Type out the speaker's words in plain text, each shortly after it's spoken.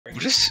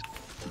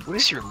What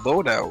is your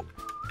loadout?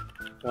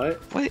 What?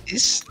 What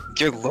is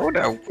your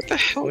loadout? What the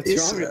hell What's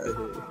is wrong that?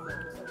 with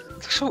it?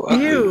 Looks so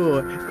ugly.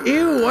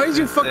 Ew! Why did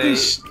you fucking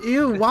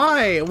ew?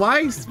 Why?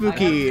 Why,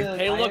 Spooky?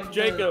 Hey, look,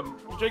 Jacob.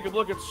 Jacob,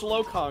 look, it's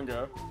slow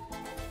conga.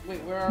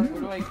 Wait, where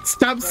do I...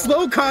 Stop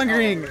slow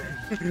congering!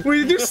 Will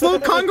you do slow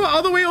congo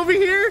all the way over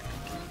here?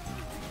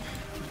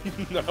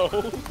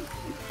 No.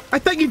 I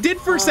thought you did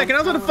for a second. I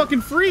was on a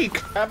fucking freak.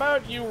 How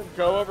about you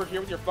go over here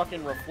with your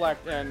fucking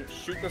reflect and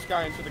shoot this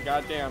guy into the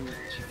goddamn...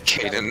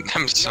 Kaden,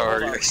 I'm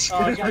sorry.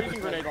 Start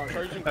using grenade launch.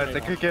 Start using grenade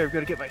launch. Okay, I'm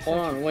gonna get my. Hold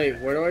on, wait,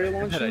 where do I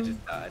launch I him?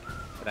 just died.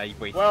 And I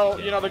wait. Well,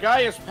 you know, the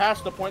guy is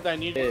past the point that I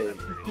need.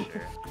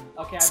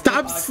 Okay,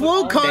 Stop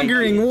slow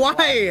congering.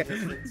 Why?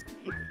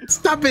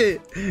 Stop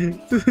it.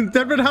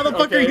 Devin, how the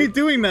fuck are you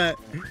doing that?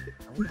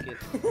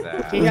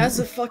 He has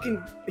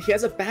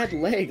a bad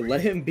leg. Let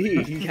him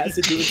be. He has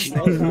to do it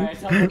slow.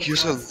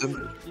 Use a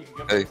limb.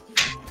 Hey.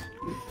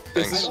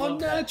 This is Thanks.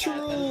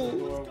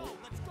 unnatural.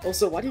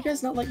 Also, why do you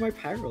guys not like my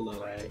pyro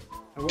low?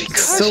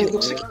 Because So he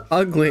looks like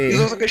ugly. he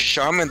looks like a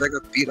shaman that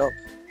got beat up.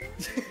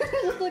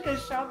 You look like a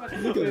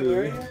shaman. Wait,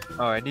 where are you?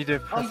 Oh, I need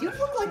to. Oh, you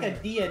look like a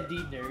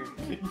D&D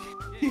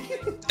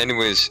nerd.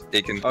 Anyways,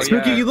 Aiken. Oh,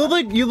 Spooky, yeah. you look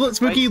like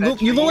Spooky. You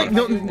look like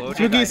no,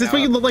 Spooky. Is this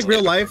what you look like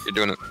real life? You're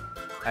doing it.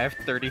 I have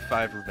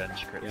 35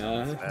 revenge crits. Yeah.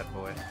 On this bad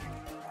boy.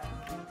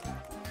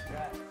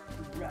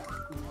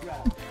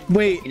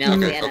 Wait,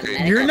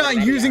 Okay. you're not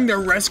using the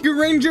rescue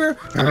ranger?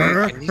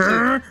 Guys,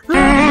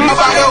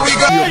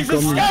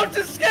 the scout's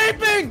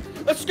escaping!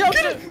 The scout's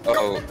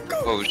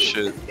Oh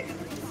shit.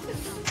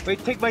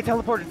 Wait, take my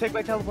teleporter. Take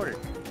my teleporter.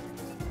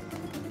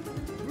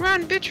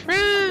 Run, bitch, I'm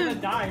run!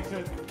 gonna die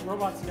to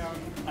robots down.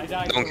 I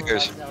died No one to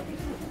cares. robots down.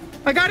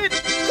 I got it!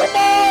 Come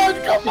on!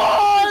 Come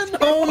on!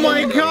 Oh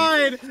my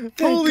god!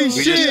 Holy We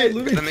just- shit! I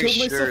literally Gotta make killed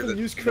myself sure and that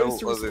used no credits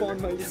to other-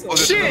 respawn myself. Oh,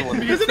 Shit!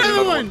 There's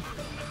another one!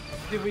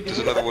 Did we do There's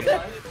it? another one.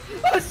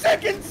 A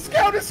second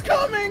scout is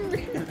coming!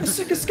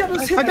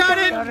 I got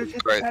it!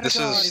 Alright, that's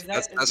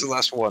the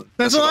last one.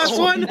 That's the last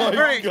one? Oh my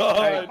Alright.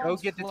 god! Go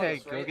get the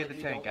tank. Go get the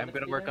tank. I'm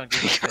gonna work on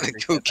getting the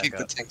tank. Go keep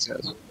the tank's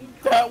ass.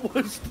 That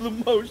was the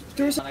most.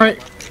 Alright,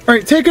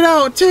 take it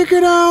out! Take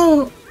it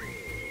out!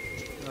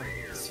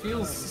 This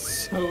feels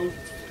so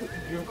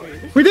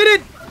goofy. We did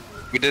it!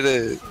 We did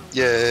it!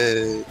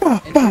 Yay!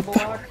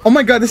 Oh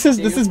my god, this is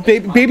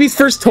baby's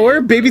first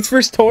tour? Baby's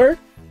first tour?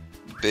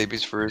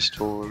 Baby's first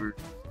tour.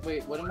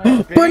 Wait, what am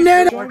I?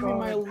 Banana!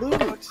 My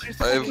loot.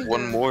 I have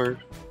one more.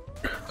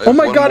 Oh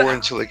my god, More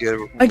until I get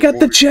I got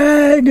the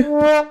jag!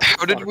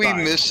 How did we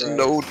miss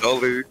no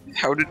dollar?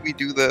 How did we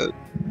do that?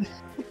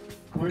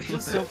 We're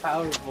just so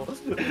powerful.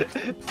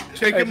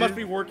 Jacob must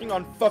be working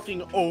on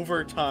fucking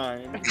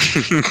overtime.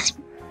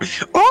 I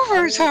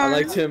Overtime!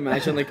 like to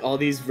imagine like all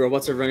these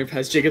robots are running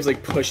past. Jacob's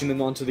like pushing them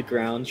onto the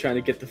ground, trying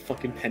to get the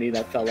fucking penny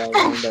that fell out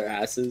on their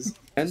asses.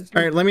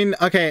 Alright, let me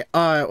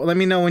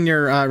know when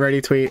you're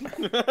ready, tweet.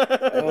 And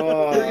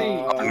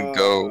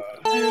go.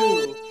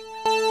 2,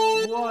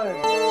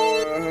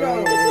 1,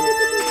 go!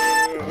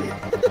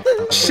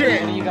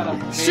 Shit! You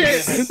gotta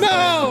Shit!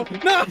 No!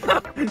 No!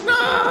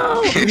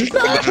 No! And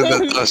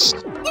us.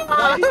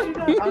 Why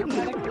did you not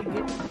automatically get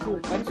into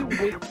it? Why did you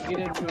wait to get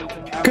into it?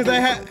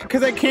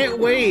 Cause I can't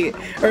wait,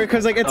 or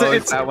cause like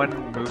it's that one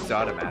moves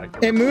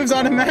automatically. it moves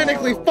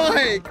automatically.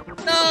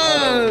 Fuck!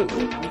 No!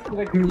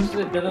 You should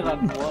have done it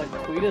on one.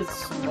 Tweet is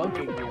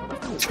smoking you.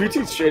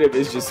 Tweeting straight up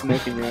is just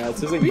smoking your ass.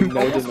 There's like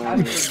no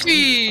denying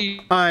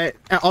it.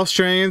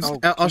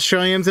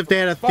 Australians, if they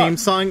had a theme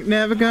song,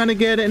 never gonna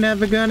get it,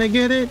 never gonna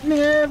get it,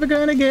 never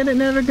gonna get it,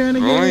 never gonna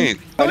get Right. it.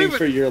 Fighting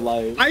for your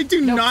life. I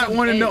do not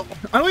want to know.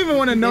 I don't even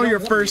want to know your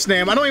first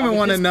name. I don't even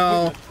want to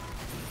know.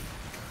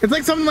 It's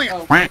like something like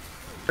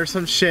or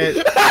some shit.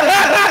 Ain't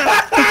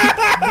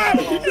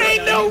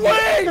no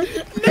way!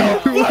 No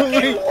fucking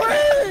way!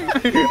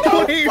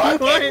 Wait, what?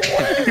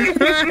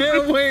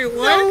 Wait,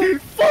 what? No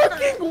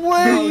fucking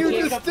way! No, You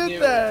Jacob just did knew.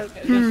 that!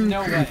 There's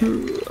no way.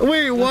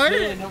 Wait, what?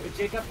 No,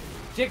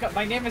 Jacob,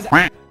 my name is.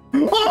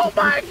 Oh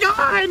my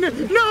god!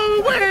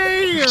 No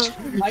way!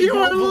 You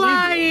are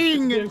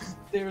lying!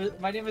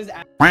 My name is.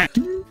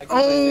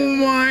 Oh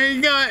my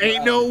god!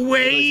 Ain't no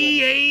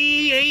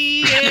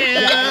way!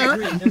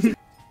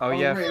 Oh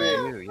yeah, for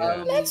you.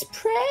 Yeah. Let's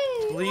pray.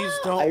 Please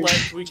don't let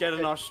Tweet get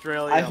in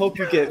Australia. I hope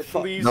you get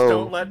Please No.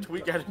 don't let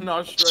Tweet get in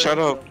Australia. Shut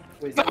up.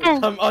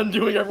 I'm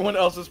undoing everyone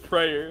else's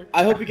prayer.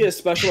 I hope you get a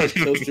specialized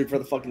kill streak for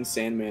the fucking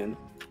Sandman.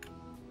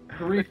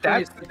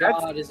 That's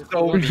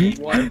so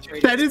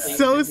That is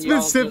so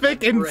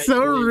specific and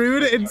so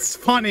rude and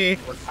funny.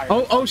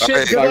 Oh shit!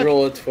 Okay. I Good luck.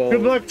 roll a 12.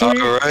 Good luck,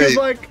 tweet. Alright. Good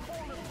luck.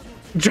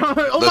 John.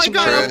 Oh Let's my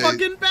god! A pray.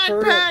 fucking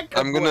backpack.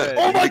 I'm gonna.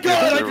 Oh my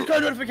god! I Get just got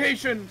a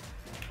notification!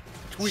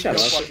 Tweet, Shut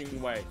no up.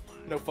 fucking way.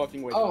 No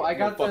fucking way. Oh, I no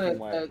got fucking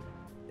way.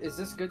 Is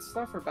this good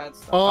stuff or bad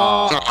stuff?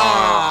 Oh.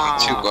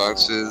 Aw, 2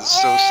 boxes.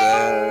 So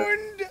sad.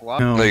 Flop.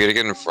 No. No, you gotta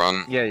get in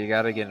front. Yeah, you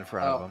gotta get in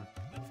front of him.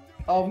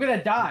 Oh, I'm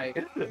gonna die.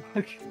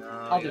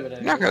 I'll do it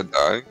You're not anyway. gonna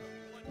die.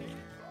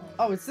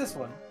 Oh, it's this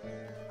one.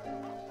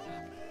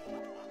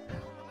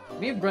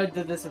 Me and Brett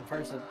did this in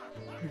person.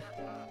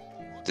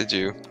 Did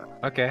you?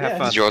 Okay, have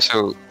fun. Did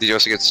you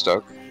also get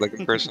stuck like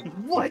in person?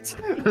 What?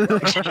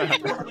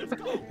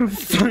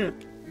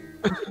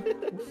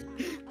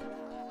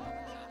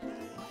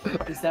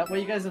 Is that why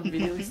you guys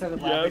immediately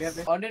started laughing at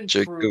me?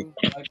 Unimproved.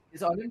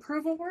 Is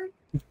unimprove a word?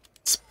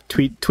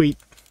 Tweet.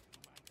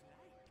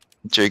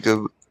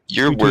 Jacob,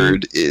 your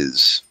word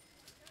is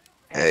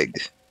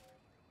egg.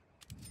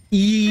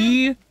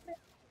 E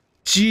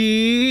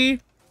G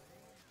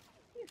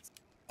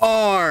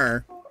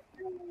R.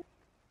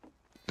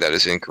 That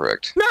is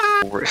incorrect.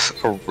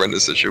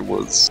 Horrendous that shit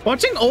was.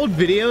 Watching old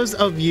videos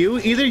of you,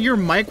 either your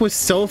mic was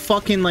so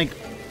fucking like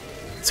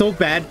so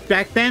bad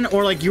back then,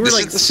 or like you were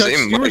like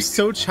you were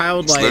so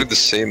childlike. It's literally the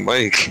same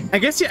mic. I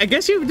guess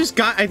you just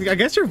got. I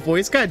guess your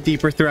voice got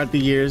deeper throughout the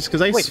years,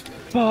 because it's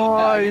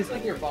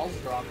like your balls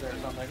dropped or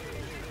something.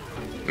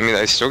 I mean,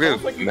 I still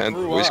get mad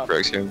voice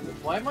cracks here.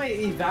 Why am I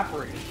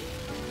evaporating?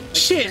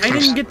 Shit, I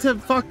didn't get to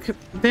fuck.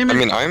 Damn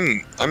it. I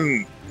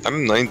mean,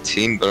 I'm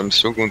 19, but I'm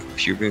still going through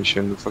puberty and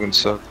shit. It fucking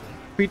suck.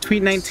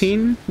 Retweet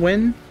 19.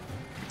 When?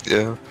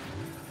 Yeah.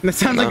 That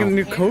sounds like a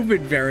new COVID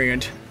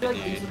variant. I feel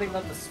like you should think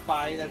about the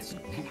spy that's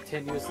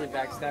continuously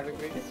backstabbing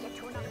me.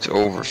 It's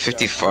over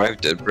 55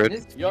 dead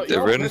bread. Dead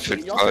bread and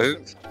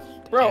 55.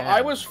 Bro,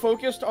 I was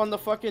focused on the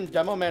fucking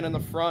demo man in the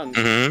front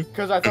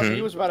because I thought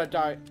he was about to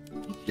die.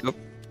 Yep.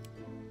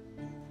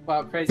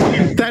 Wow, crazy.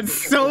 That's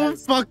so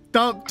fucked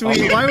up,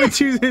 Tweet. Why would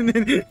you?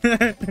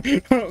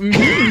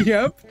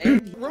 Yep.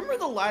 Remember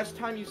the last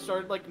time you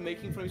started like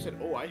making fun? You said,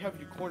 "Oh, I have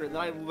you cornered," and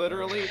then I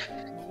literally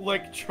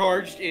like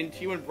charged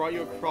into you and brought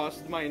you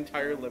across my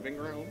entire living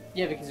room.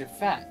 Yeah, because you're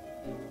fat.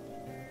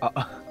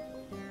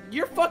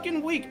 You're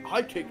fucking weak.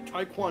 I take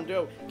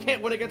Taekwondo.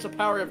 Can't win against the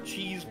power of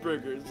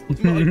cheeseburgers.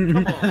 Like,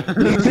 come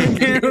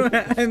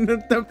on. And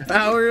the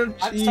power of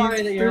cheese. I'm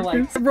sorry that you're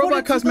like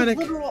robot cosmetic.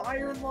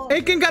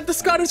 Aiken got the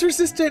Scottish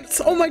resistance.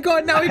 Oh my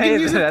god, now he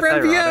can use it for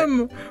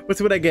MVM.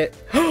 What's what I get?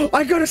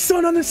 I got a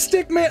sun on the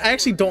stick, man. I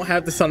actually don't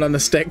have the sun on the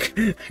stick.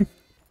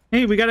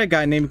 Hey, we got a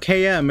guy named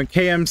KM.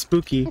 KM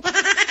Spooky.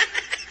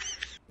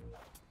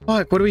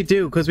 Fuck, what do we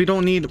do? Because we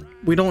don't need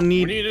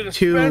a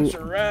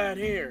dispenser right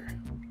here.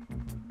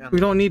 We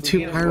don't need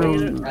two pyro.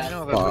 I'm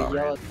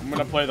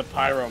gonna play the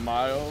Pyro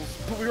Miles.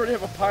 But we already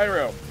have a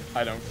Pyro.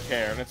 I don't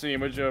care. And it's an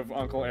image of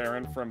Uncle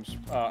Aaron from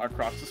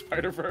Across the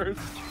Spider-Verse.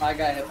 I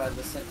got hit by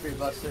the Sentry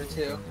Buster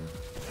too.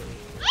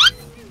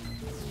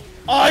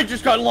 I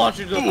just got launched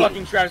into the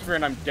fucking stratosphere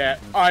and I'm dead.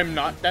 I'm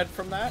not dead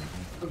from that.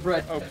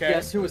 Brett, okay.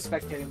 Guess who was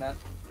spectating that?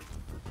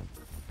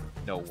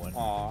 No one.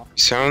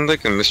 You sound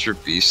like a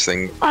Mr. Beast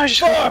thing. Why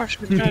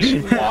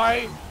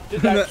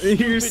did that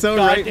You're so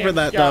right for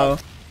that though.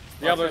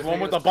 Yeah, there's one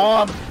with the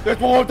bomb! There's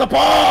one with the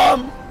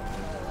bomb!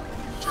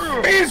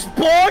 He's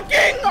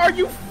blocking? Are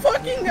you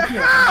fucking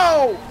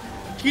how?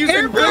 He's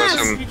in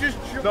blast! He just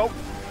nope.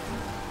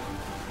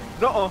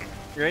 No,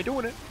 you ain't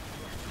doing it.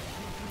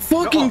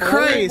 Fucking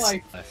Christ!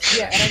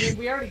 Yeah, and I mean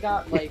we already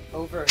got like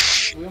over.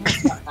 We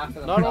almost got half of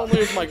the. Not only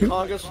is my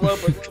conga slow,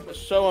 but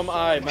so am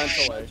I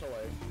mentally.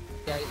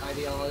 The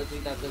ideology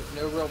that there's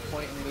no real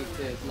point in me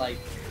to like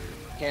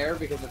care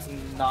because it's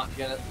not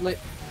gonna like.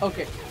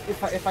 Okay,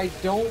 if I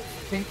don't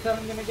think that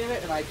I'm gonna get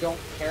it and I don't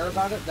care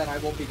about it, then I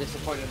won't be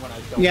disappointed when I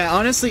don't. Yeah,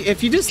 honestly,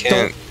 if you just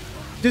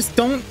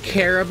don't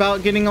care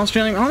about getting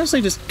Australian,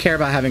 honestly, just care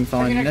about having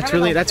fun. I mean, that's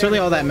really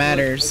all that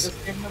matters.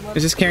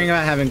 It's just caring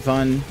about having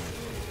fun.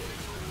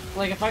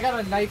 Like if I got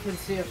a knife in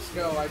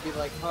CS:GO, I'd be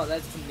like, oh,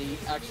 that's neat.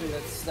 Actually,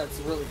 that's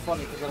really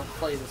funny because I don't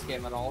play this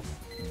game at all,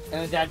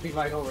 and then that'd be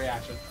my whole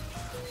reaction.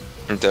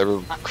 Dad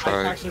would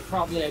cry. I'd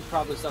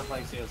probably stop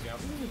playing CS:GO.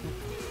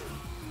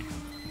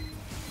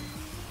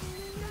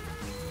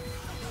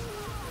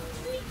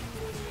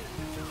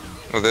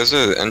 Oh, there's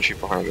an entry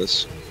behind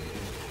us.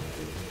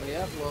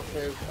 Yeah, well,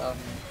 there's,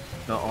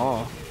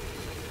 No.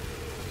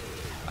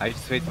 I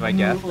just wait till my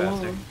gas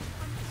faster.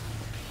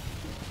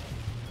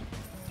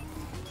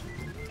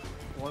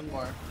 One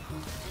more.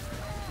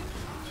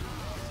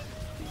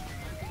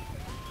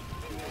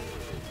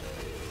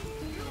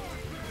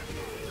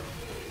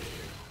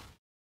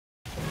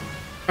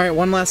 Alright,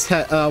 one last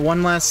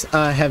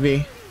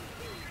heavy.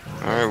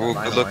 Alright, well,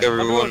 good luck,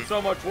 everyone.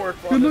 So much work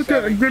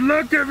Good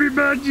luck,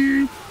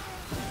 everybody!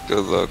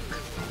 Good luck.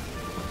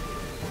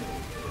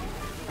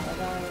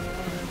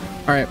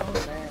 Alright.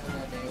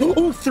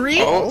 Oh, three?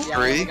 Oh,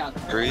 Yeah,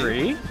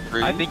 three?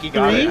 I think he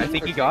got it. I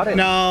think he got it.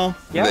 No.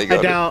 Yeah, I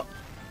doubt.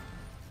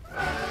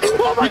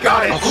 Oh my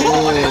god!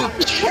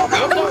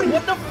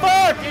 What the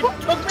fuck? It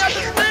took me out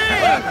the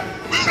thing!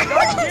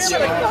 God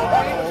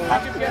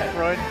damn it!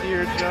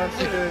 Frontier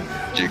justice.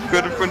 You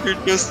could have Frontier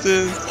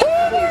Justice.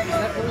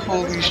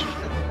 Holy shit.